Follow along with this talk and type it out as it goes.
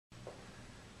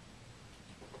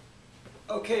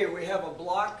Okay, we have a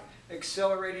block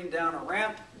accelerating down a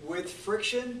ramp with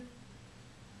friction.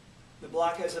 The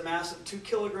block has a mass of 2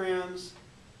 kilograms.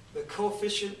 The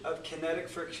coefficient of kinetic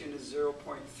friction is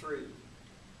 0.3.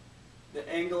 The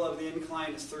angle of the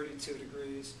incline is 32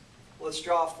 degrees. Let's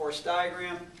draw a force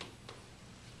diagram.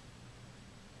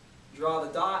 Draw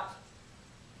the dot.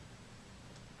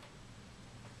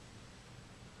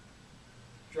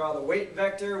 Draw the weight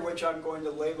vector, which I'm going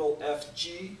to label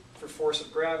Fg for force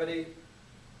of gravity.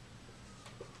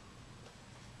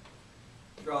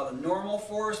 Draw the normal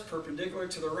force perpendicular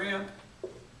to the ramp.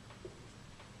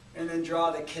 And then draw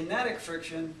the kinetic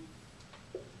friction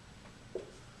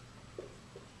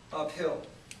uphill.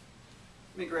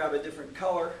 Let me grab a different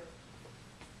color.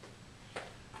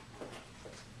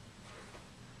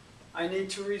 I need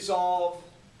to resolve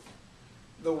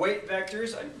the weight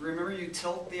vectors. Remember, you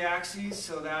tilt the axes,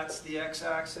 so that's the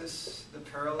x-axis, the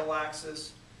parallel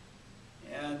axis,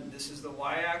 and this is the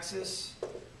y-axis,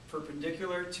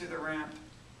 perpendicular to the ramp.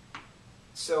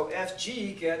 So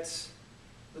Fg gets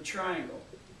the triangle.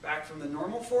 Back from the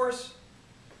normal force.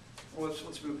 Well,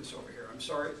 let's move this over here. I'm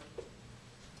sorry.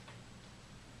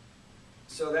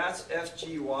 So that's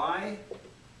Fgy.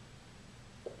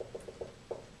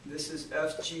 This is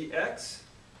Fgx,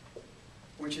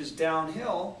 which is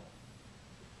downhill.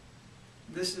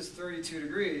 This is 32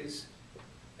 degrees.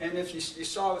 And if you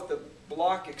saw with the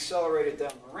block accelerated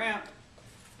down the ramp,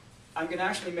 I'm going to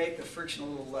actually make the friction a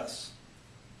little less.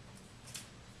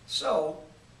 So,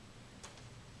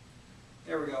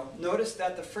 there we go. Notice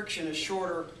that the friction is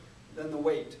shorter than the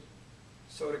weight,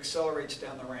 so it accelerates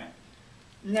down the ramp.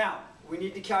 Now, we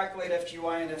need to calculate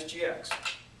Fgy and Fgx.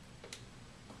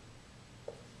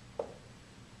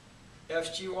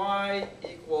 Fgy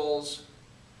equals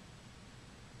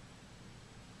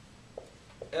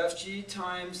Fg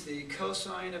times the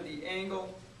cosine of the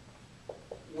angle,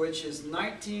 which is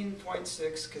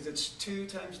 19.6, because it's 2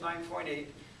 times 9.8,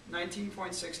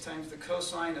 19.6 times the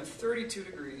cosine of 32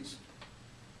 degrees,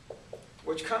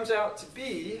 which comes out to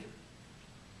be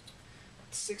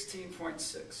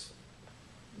 16.6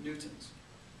 newtons.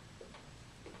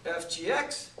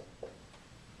 Fgx,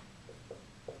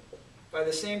 by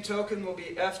the same token, will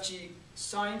be Fg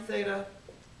sine theta,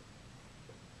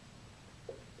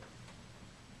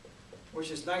 which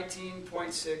is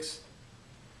 19.6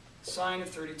 sine of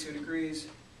 32 degrees,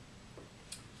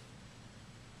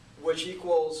 which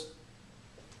equals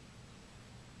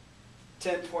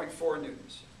 10.4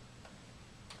 newtons.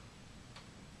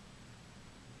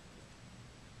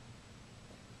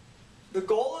 The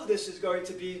goal of this is going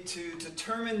to be to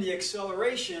determine the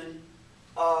acceleration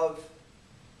of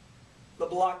the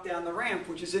block down the ramp,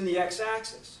 which is in the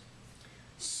x-axis.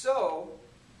 So,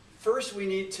 first we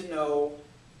need to know,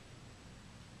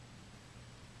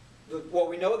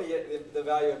 we know the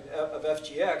value of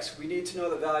Fgx. We need to know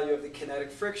the value of the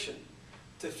kinetic friction.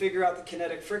 To figure out the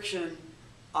kinetic friction,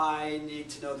 I need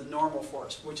to know the normal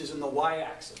force, which is in the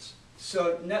y-axis.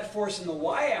 So net force in the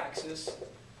y-axis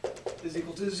is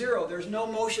equal to 0. There's no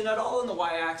motion at all in the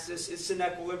y-axis. It's in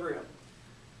equilibrium.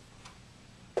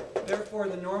 Therefore,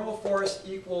 the normal force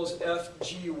equals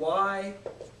Fgy,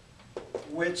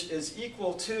 which is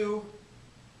equal to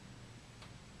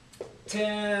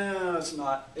 10, it's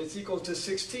not, it's equal to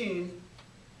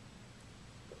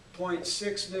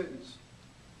 16.6 newtons.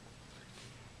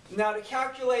 Now to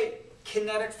calculate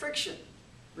kinetic friction,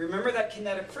 remember that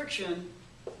kinetic friction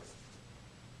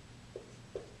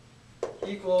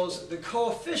equals the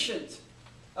coefficient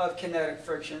of kinetic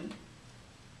friction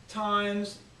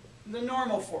times the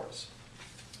normal force.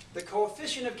 The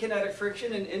coefficient of kinetic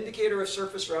friction, an indicator of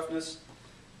surface roughness,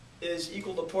 is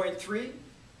equal to 0.3.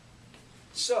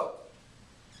 So,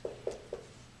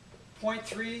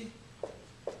 0.3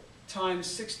 times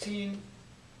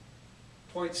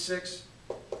 16.6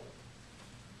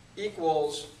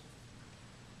 equals,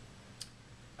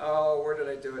 where did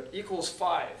I do it? Equals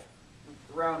 5,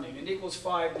 rounding, and equals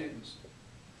 5 newtons.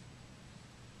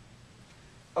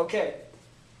 Okay,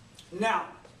 now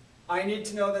I need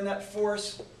to know the net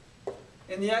force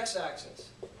in the x-axis.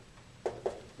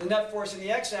 The net force in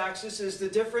the x-axis is the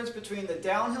difference between the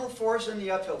downhill force and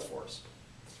the uphill force.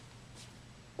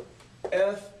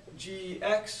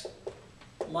 Fgx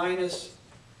minus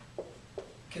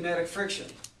kinetic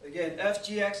friction. Again,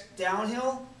 Fgx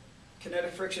downhill,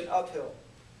 kinetic friction uphill.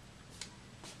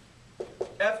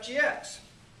 Fgx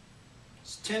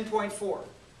is 10.4.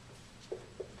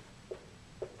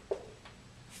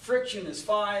 Friction is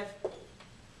 5.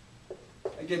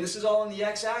 Again, this is all on the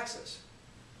x-axis.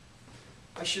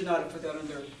 I should not have put that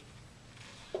under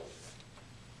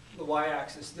the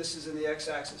y-axis. This is in the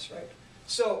x-axis, right?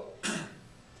 So,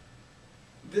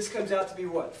 this comes out to be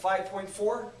what?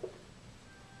 5.4?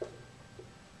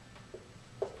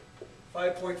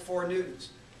 5.4 newtons.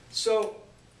 So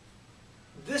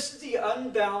this is the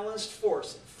unbalanced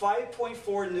force.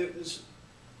 5.4 newtons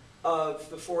of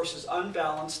the force is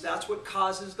unbalanced. That's what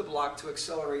causes the block to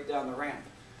accelerate down the ramp.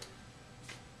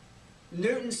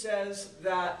 Newton says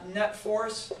that net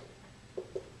force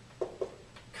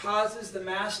causes the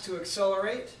mass to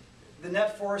accelerate. The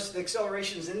net force, the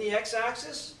acceleration is in the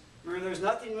x-axis. Remember, there's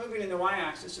nothing moving in the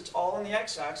y-axis. It's all in the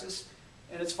x-axis,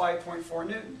 and it's 5.4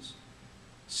 newtons.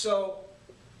 So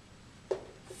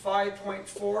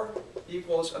 5.4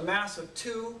 equals a mass of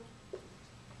 2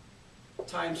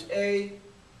 times A.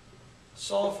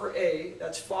 Solve for A.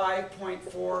 That's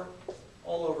 5.4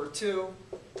 all over 2.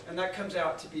 And that comes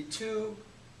out to be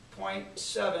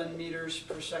 2.7 meters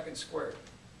per second squared.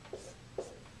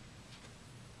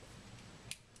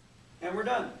 And we're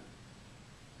done.